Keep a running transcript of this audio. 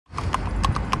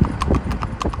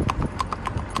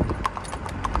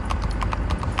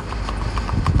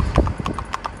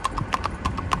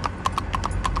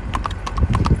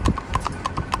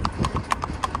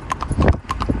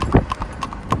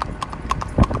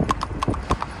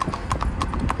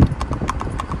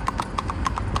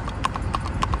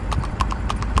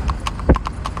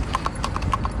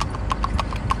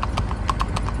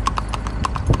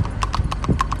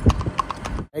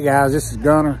Hey guys, this is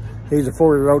Gunner. He's a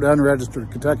 4-year-old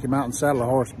unregistered Kentucky Mountain Saddle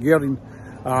horse, Gelding.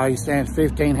 He stands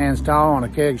 15 hands tall on a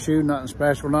keg shoe, nothing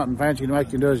special, nothing fancy to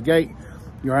make you do his gait.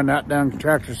 You run out down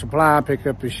Tractor Supply, pick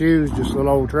up his shoes, just little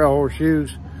old trail horse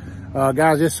shoes.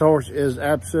 Guys, this horse is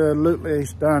absolutely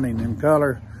stunning in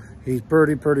color. He's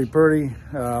pretty.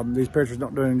 These pictures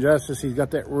don't do him justice. He's got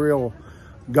that real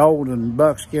golden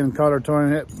buckskin color to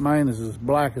him. That mane is as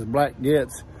black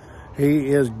gets. He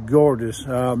is gorgeous,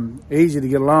 easy to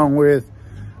get along with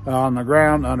on the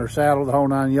ground, under saddle, the whole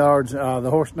 9 yards. The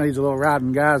horse needs a little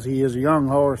riding, guys. He is a young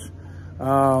horse,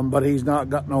 but he's not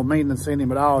got no maintenance in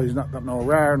him at all. He's not got no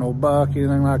rear, no buck,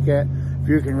 anything like that. If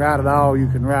you can ride at all, you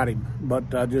can ride him.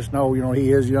 But just know, you know, he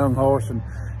is a young horse, and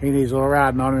he needs a little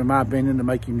riding on him, in my opinion, to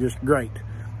make him just great.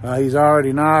 He's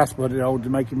already nice, but you know, to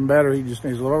make him better, he just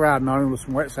needs a little riding on him with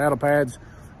some wet saddle pads,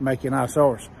 make you a nice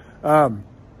horse.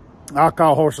 I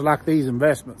call horses like these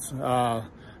investments.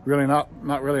 Really not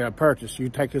really a purchase. You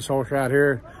take this horse right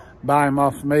here, buy him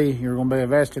off of me, you're gonna be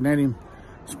investing in him.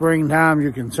 Springtime,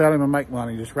 you can sell him and make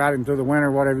money. Just ride him through the winter,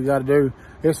 whatever you gotta do.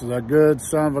 This is a good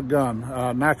son of a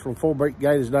gun. Natural full break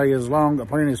gait as day is long, got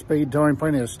plenty of speed to him,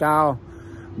 plenty of style.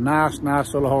 Nice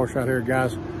little horse right here,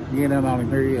 guys. Get in on him,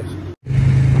 here he is.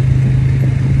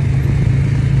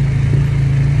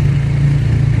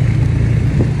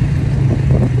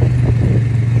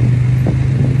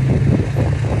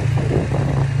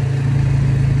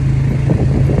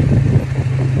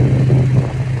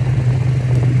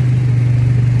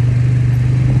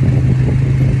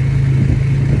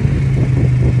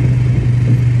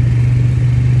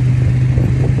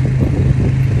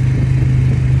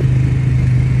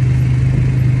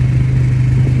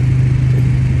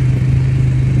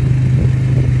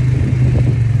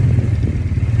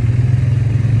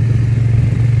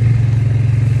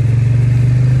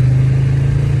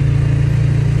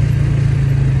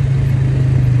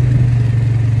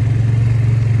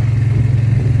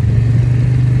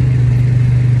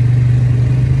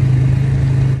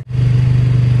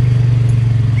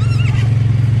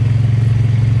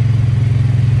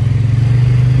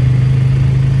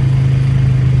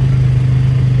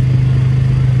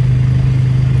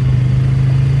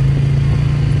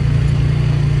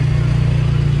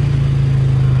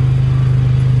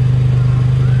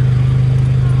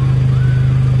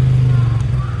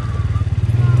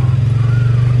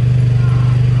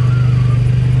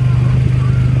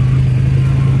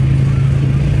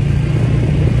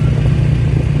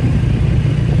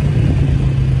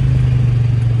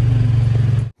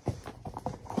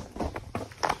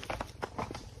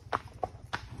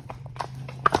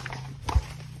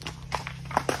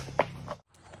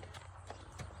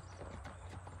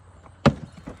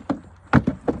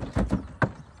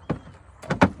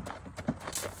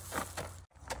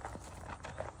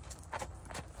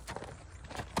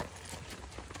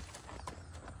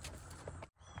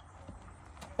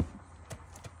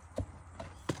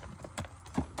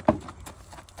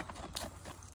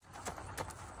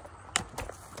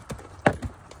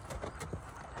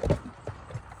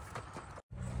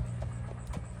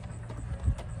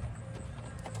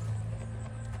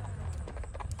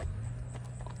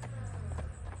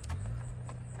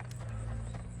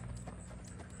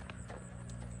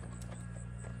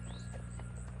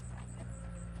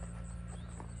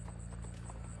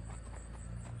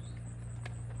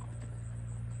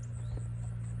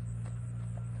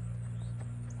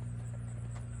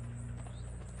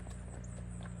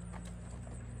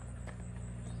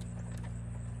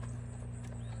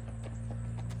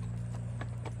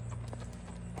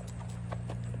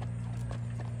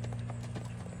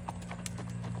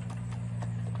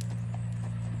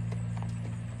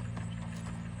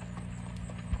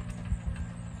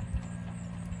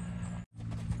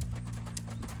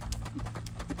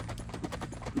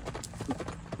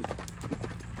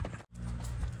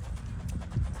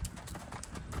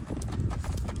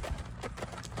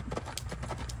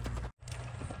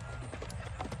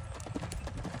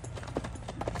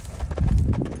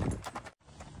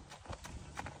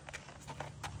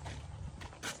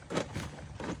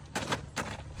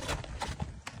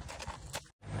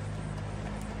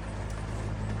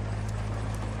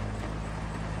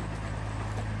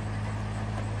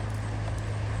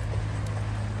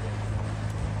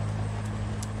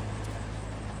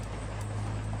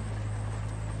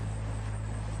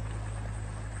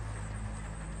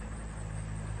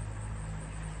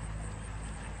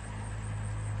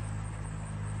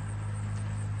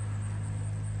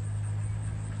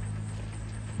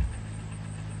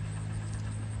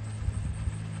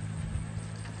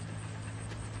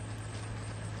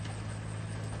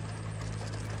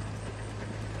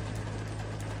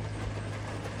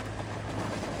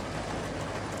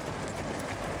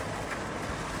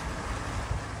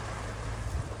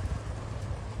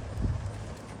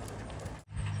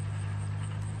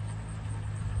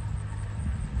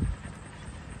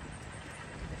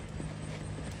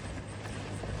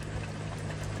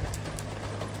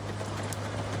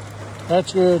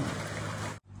 That's good.